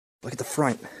Look at the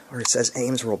front where it says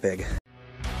Ames real big.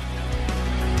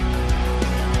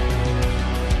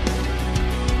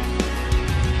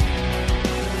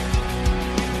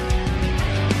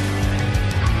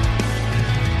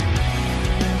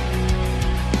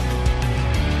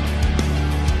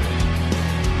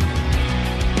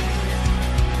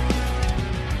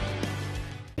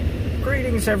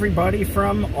 Greetings everybody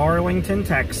from Arlington,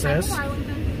 Texas.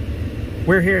 Arlington.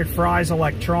 We're here at Fry's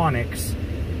Electronics,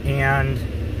 and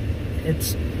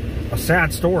it's a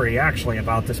sad story actually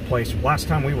about this place. Last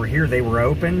time we were here they were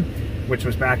open, which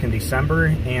was back in December,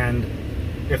 and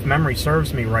if memory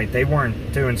serves me right, they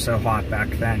weren't doing so hot back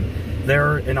then.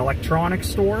 They're an electronics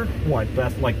store. What,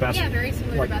 Best? Yeah, very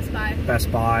similar to Best Buy.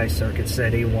 Best Buy, Circuit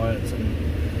City was,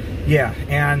 and yeah,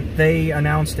 and they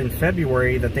announced in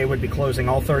February that they would be closing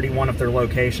all 31 of their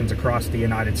locations across the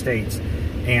United States,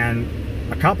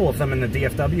 and a couple of them in the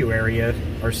DFW area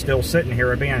are still sitting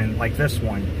here abandoned, like this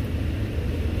one.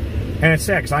 And it's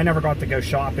sad because I never got to go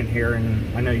shopping here,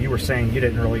 and I know you were saying you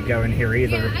didn't really go in here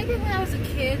either. Yeah, I did when I was a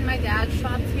kid. My dad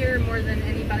shopped here more than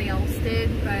anybody else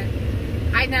did, but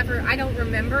I don't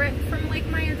remember it from like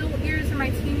my adult years or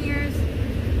my teen years.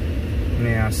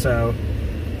 Yeah, so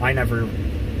I never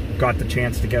got the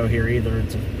chance to go here either.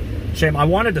 It's a shame. I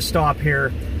wanted to stop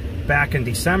here back in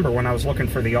December when I was looking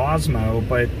for the Osmo,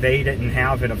 but they didn't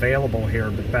have it available here,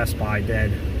 but Best Buy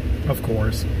did, of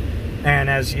course.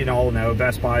 And as you all know,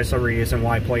 Best Buy is the reason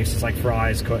why places like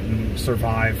Fry's couldn't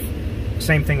survive.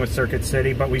 Same thing with Circuit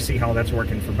City, but we see how that's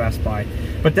working for Best Buy.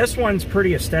 But this one's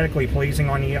pretty aesthetically pleasing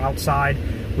on the outside.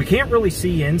 We can't really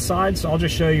see inside, so I'll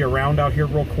just show you around out here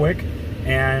real quick.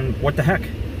 And what the heck,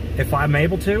 if I'm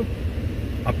able to,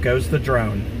 up goes the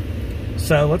drone.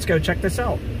 So let's go check this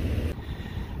out.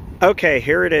 Okay,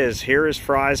 here it is. Here is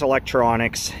Fry's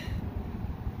Electronics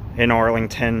in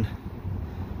Arlington.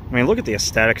 I mean, look at the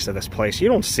aesthetics of this place. You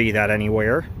don't see that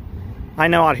anywhere. I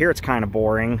know out here it's kind of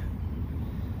boring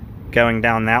going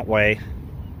down that way.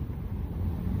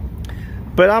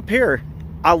 But up here,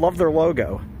 I love their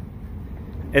logo.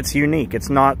 It's unique. It's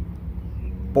not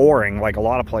boring like a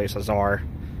lot of places are.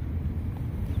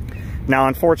 Now,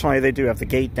 unfortunately, they do have the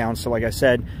gate down, so like I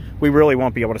said, we really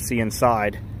won't be able to see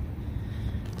inside.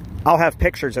 I'll have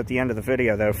pictures at the end of the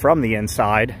video, though, from the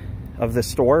inside of the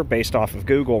store based off of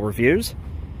Google reviews.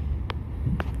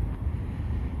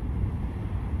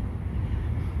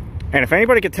 And if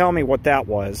anybody could tell me what that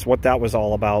was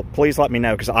all about, please let me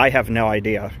know, because I have no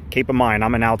idea. Keep in mind,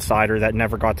 I'm an outsider that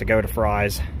never got to go to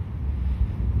Fry's.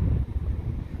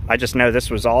 I just know this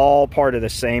was all part of the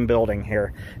same building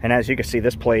here. And as you can see,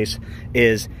 this place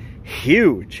is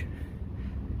huge.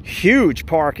 Huge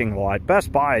parking lot.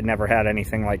 Best Buy had never had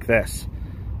anything like this.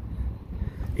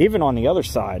 Even on the other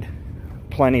side,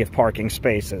 plenty of parking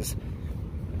spaces.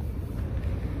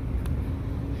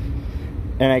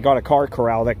 And I got a car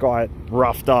corral that got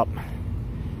roughed up.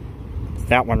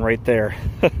 That one right there.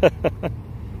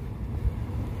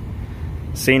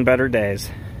 Seen better days.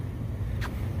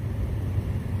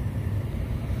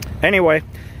 Anyway,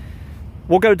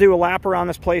 we'll go do a lap around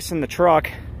this place in the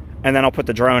truck, and then I'll put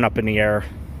the drone up in the air.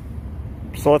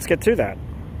 So let's get to that.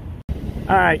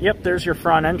 Alright, yep, there's your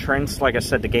front entrance. Like I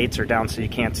said, the gates are down so you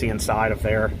can't see inside of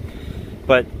there.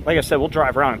 But like I said, we'll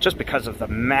drive around just because of the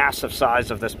massive size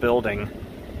of this building.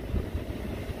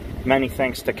 Many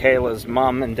thanks to Kayla's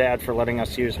mom and dad for letting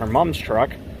us use her mom's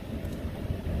truck,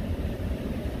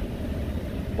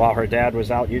 while her dad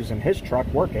was out using his truck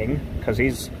working, because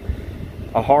he's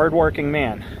a hard-working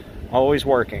man, always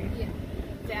working.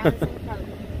 Yeah, Dad is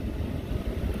incredible.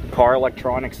 Car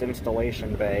electronics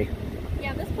installation bay.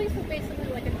 Yeah, this place is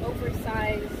basically like an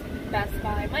oversized Best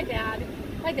Buy. My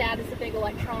dad is a big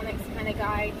electronics kind of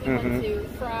guy. He went to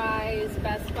Fry's,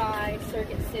 Best Buy,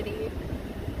 Circuit City.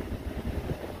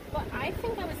 But I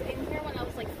think I was in here when I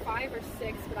was like 5 or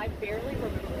 6, but I barely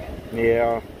remember it.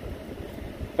 Yeah.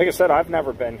 Like I said, I've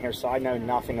never been here, so I know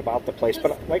nothing about the place.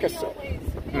 But like I said,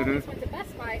 we always went to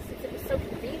Best Buy since it was so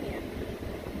convenient.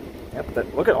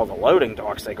 Yep, look at all the loading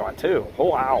docks they got too. Oh,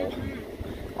 wow.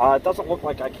 It doesn't look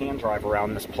like I can drive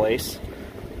around this place.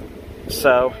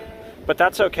 So, but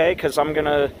that's okay, because I'm going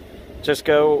to just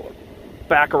go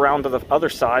back around to the other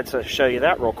side to show you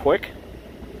that real quick.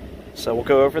 So we'll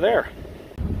go over there.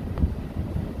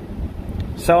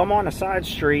 So I'm on a side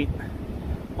street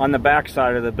on the back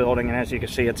side of the building, and as you can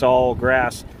see, it's all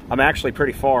grass. I'm actually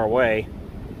pretty far away.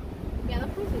 Yeah, the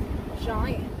place is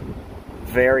giant.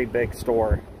 Very big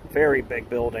store. Very big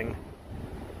building.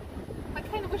 I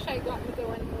kind of wish I had gotten to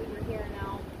go in over here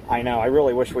now. I know. I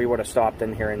really wish we would have stopped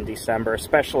in here in December,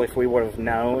 especially if we would have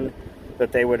known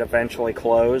that they would eventually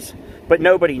close. But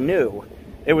nobody knew.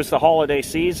 It was the holiday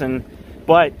season,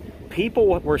 but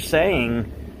people were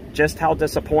saying just how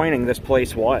disappointing this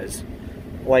place was.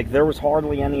 Like, there was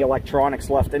hardly any electronics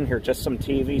left in here, just some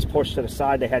TVs pushed to the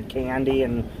side. They had candy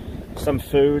and some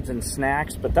foods and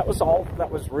snacks, but that was all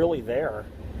that was really there.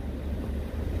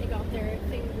 They got their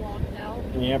things locked out.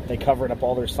 Yep, they covered up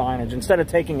all their signage. Instead of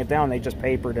taking it down, they just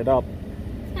papered it up.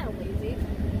 It's kind of lazy.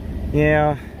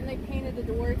 Yeah. And they painted the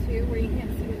door, too, where you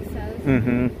can't see what it says.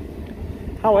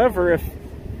 Mm-hmm.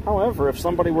 However, if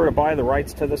somebody were to buy the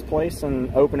rights to this place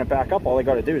and open it back up, all they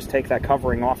got to do is take that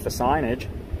covering off the signage.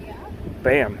 Yeah.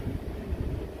 Bam.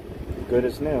 Good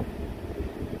as new.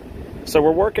 So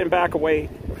we're working back away.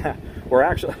 We're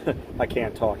actually, I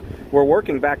can't talk. We're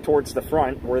working back towards the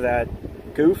front where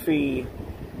that goofy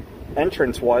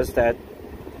entrance was, that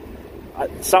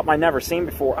something I never seen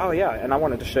before. Oh yeah, and I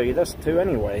wanted to show you this too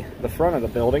anyway. The front of the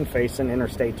building facing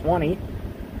Interstate 20.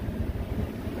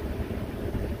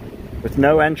 With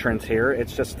no entrance here.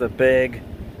 It's just the big,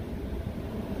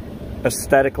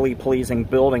 aesthetically pleasing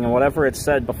building. And whatever it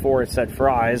said before, it said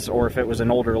Fry's, or if it was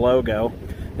an older logo,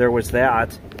 there was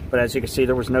that. But as you can see,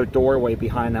 there was no doorway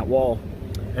behind that wall.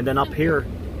 And then up here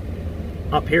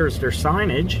is their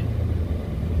signage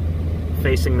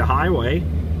facing the highway.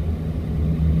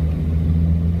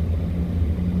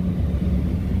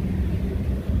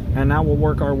 And now we'll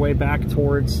work our way back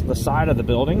towards the side of the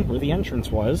building where the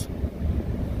entrance was.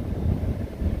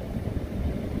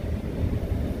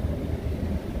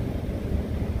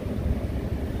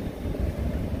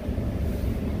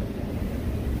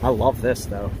 I love this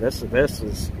though. This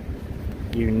is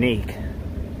unique.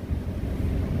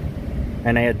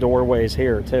 And they had doorways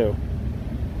here too.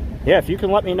 Yeah, if you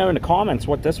can let me know in the comments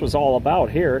what this was all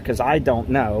about here, because I don't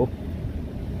know,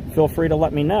 feel free to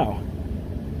let me know.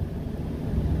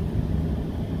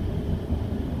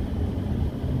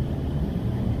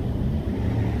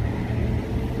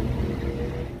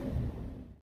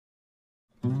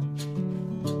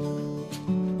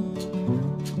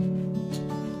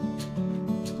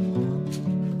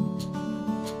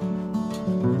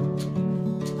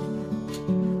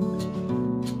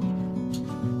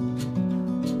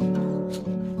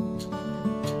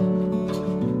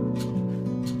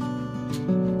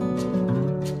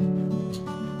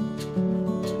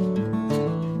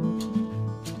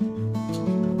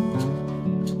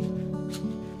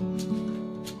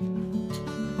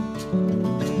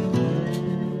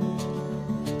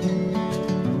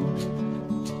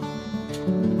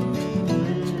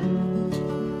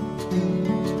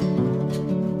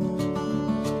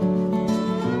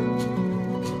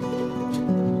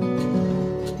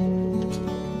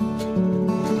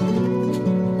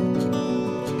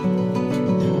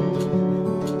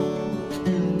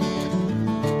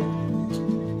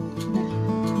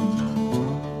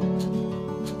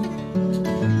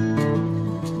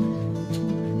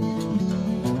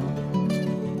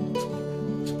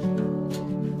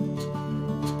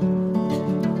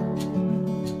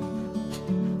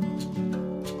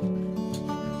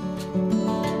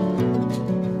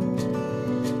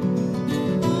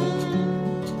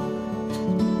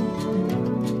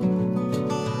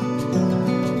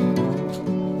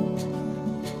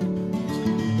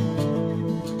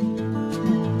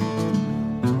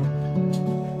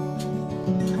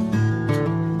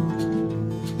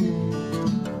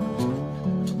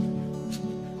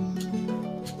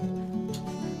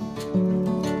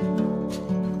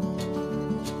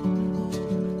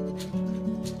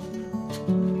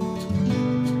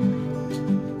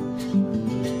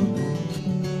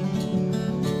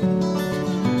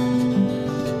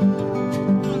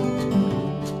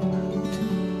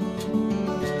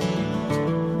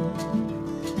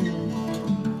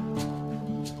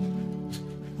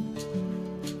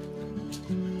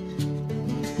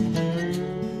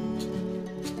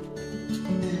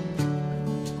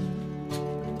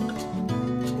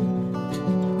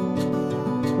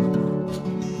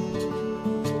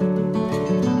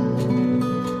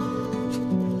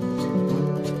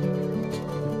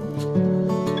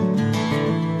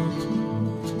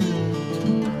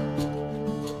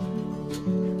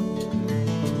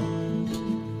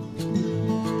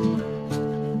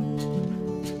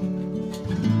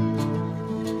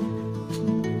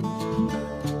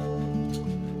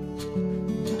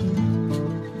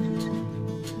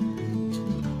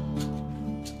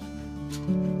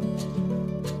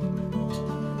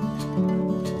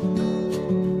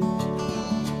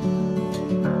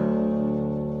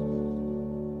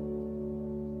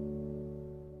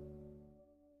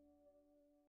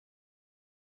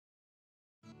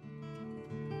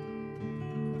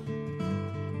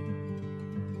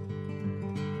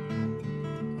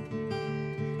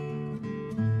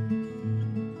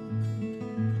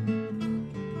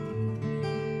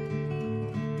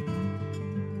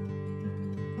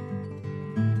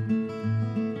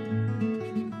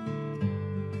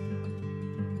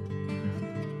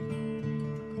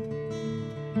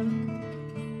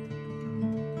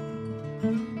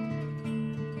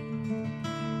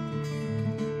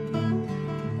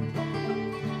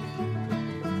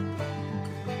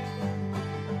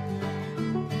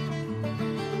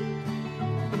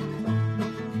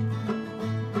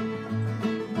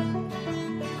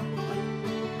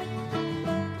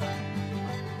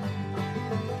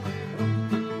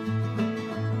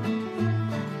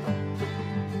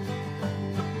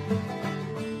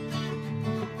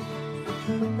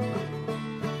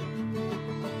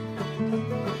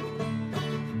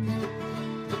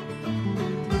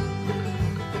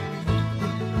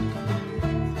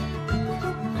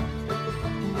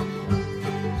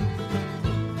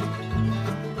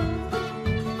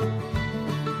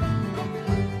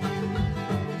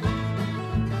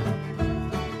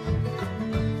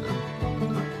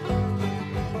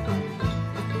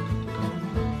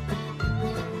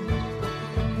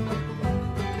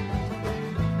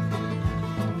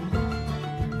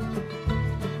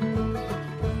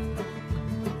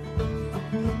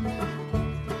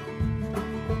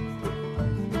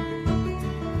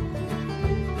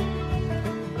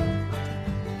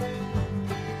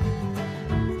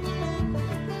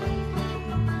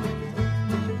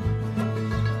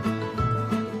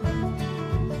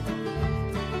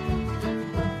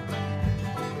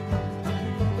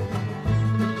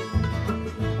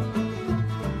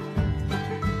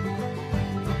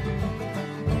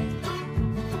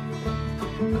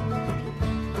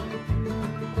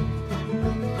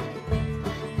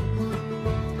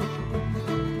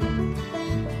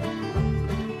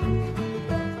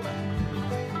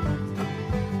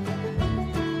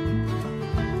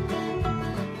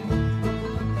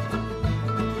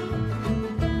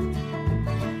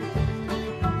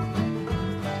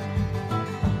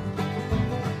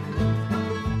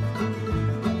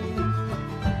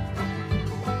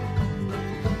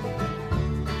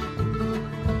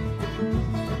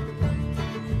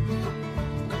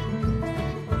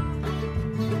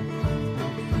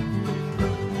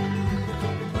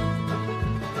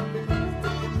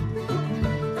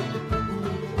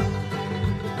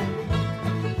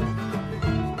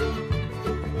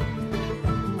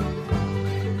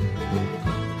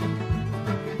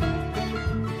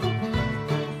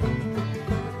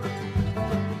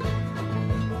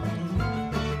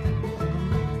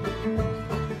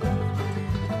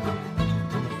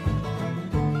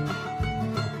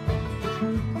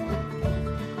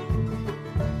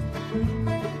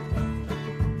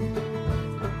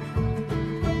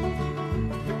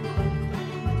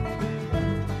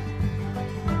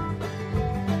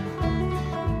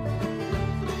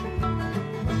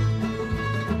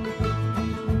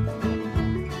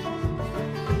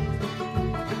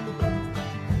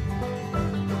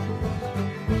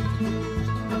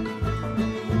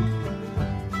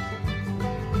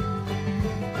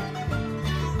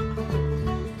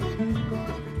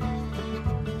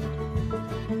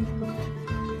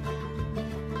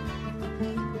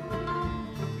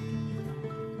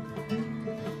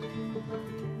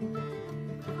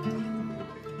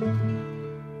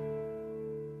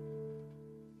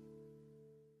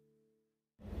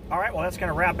 All right, well, that's going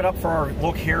to wrap it up for our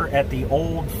look here at the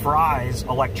old Fry's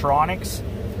Electronics.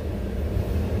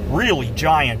 Really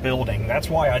giant building. That's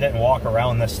why I didn't walk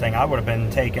around this thing. I would have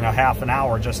been taking a half an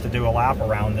hour just to do a lap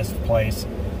around this place.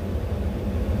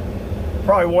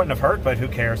 Probably wouldn't have hurt, but who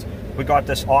cares? We got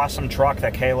this awesome truck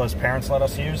that Kayla's parents let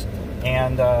us use,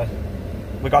 and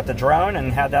we got the drone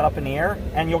and had that up in the air,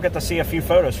 and you'll get to see a few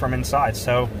photos from inside.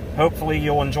 So hopefully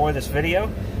you'll enjoy this video,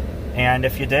 and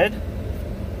if you did,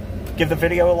 give the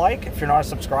video a like. If you're not a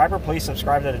subscriber, please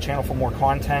subscribe to the channel for more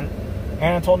content.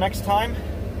 And until next time,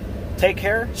 take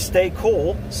care, stay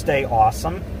cool, stay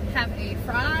awesome. Have a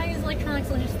Fry's Electronics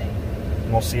delicious day.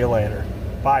 And we'll see you later.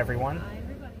 Bye, everyone. Bye.